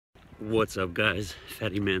What's up, guys?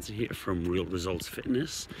 Fatty Mansa here from Real Results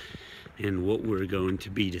Fitness, and what we're going to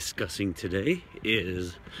be discussing today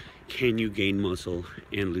is, can you gain muscle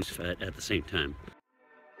and lose fat at the same time?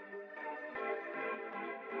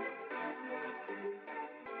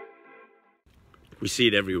 We see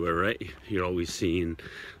it everywhere, right? You're always seeing,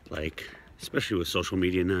 like, especially with social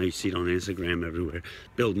media now, you see it on Instagram everywhere,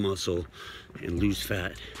 build muscle and lose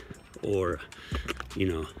fat, or,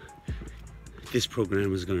 you know, this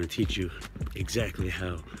program is going to teach you exactly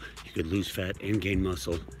how you could lose fat and gain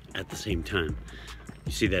muscle at the same time.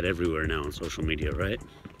 You see that everywhere now on social media, right?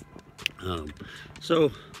 So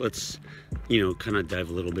let's, kind of dive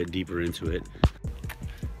a little bit deeper into it.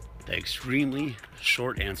 The extremely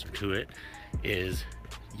short answer to it is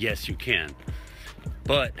yes, you can,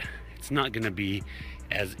 but it's not going to be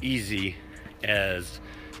as easy as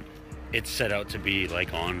it's set out to be,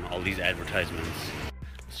 like on all these advertisements.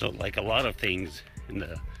 So like a lot of things in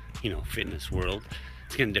the fitness world,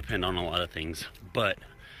 it's going to depend on a lot of things, but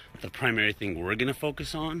the primary thing we're going to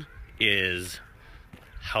focus on is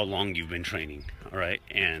how long you've been training, all right,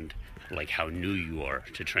 and like how new you are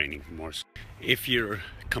to training more. If you're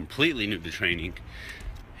completely new to training,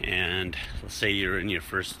 and let's say you're in your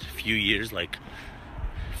first few years, like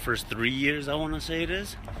first 3 years, I want to say it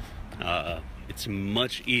is, it's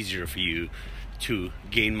much easier for you to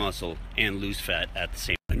gain muscle and lose fat at the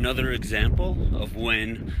same time. Another example of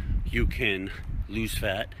when you can lose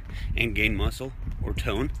fat and gain muscle or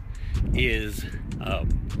tone is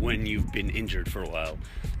when you've been injured for a while.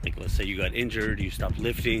 Like, let's say you got injured, you stopped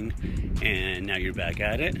lifting, and now you're back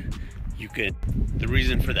at it. The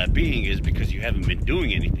reason for that being is because you haven't been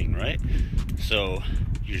doing anything, right? So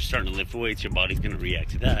you're starting to lift weights, your body's going to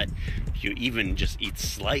react to that. If you even just eat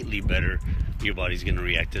slightly better, your body's going to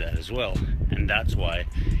react to that as well. And that's why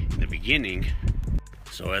in the beginning,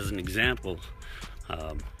 so as an example,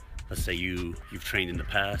 let's say you've trained in the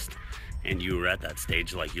past and you were at that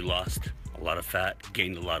stage, like you lost a lot of fat,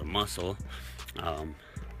 gained a lot of muscle, you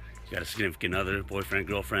got a significant other, boyfriend,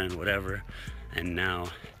 girlfriend, whatever, and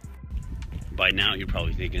by now you're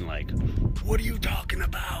probably thinking like, what are you talking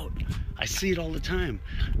about? I see it all the time.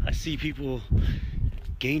 I see people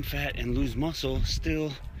gain fat and lose muscle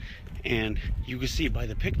still, and you can see it by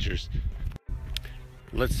the pictures.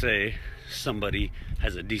 Let's say somebody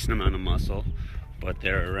has a decent amount of muscle, but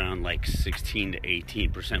they're around like 16 to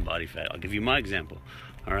 18% body fat. I'll give you my example,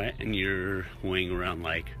 all right? And you're weighing around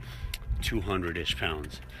like 200-ish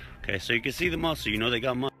pounds. Okay, so you can see the muscle, they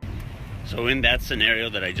got muscle. So in that scenario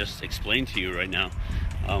that I just explained to you right now,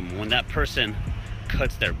 when that person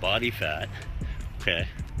cuts their body fat, okay,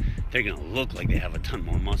 they're gonna look like they have a ton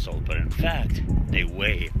more muscle, but in fact, they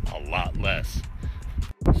weigh a lot less.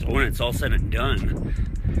 So when it's all said and done,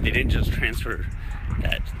 they didn't just transfer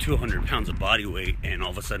that 200 pounds of body weight and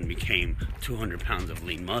all of a sudden became 200 pounds of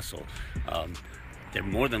lean muscle. They're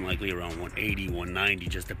more than likely around 180, 190,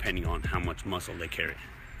 just depending on how much muscle they carry.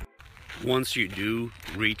 Once you do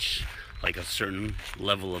reach like a certain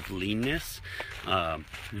level of leanness,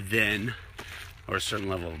 or a certain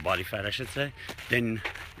level of body fat, I should say, then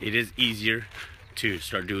it is easier to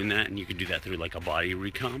start doing that, and you can do that through like a body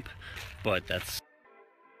recomp, but that's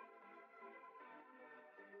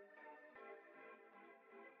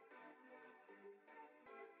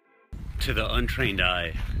to the untrained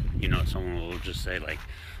eye. Someone will just say like,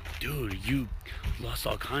 dude, you lost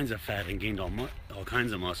all kinds of fat and gained all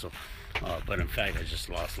kinds of muscle, but in fact I just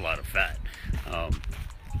lost a lot of fat.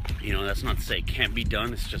 That's not to say it can't be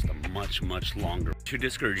done, it's just a much longer. To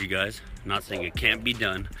discourage you guys, I'm not saying it can't be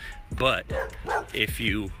done, but if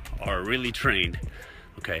you are really trained,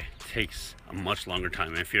 okay, it takes a much longer time.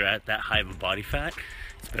 And if you're at that high of a body fat,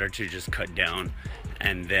 it's better to just cut down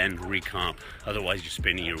and then recomp, otherwise you're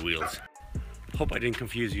spinning your wheels. Hope I didn't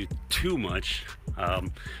confuse you too much,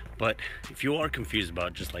 but if you are confused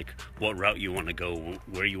about just like what route you want to go,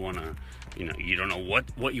 where you want to, you don't know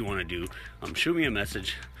what you want to do, shoot me a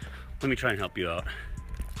message. Let me try and help you out,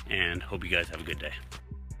 and hope you guys have a good day.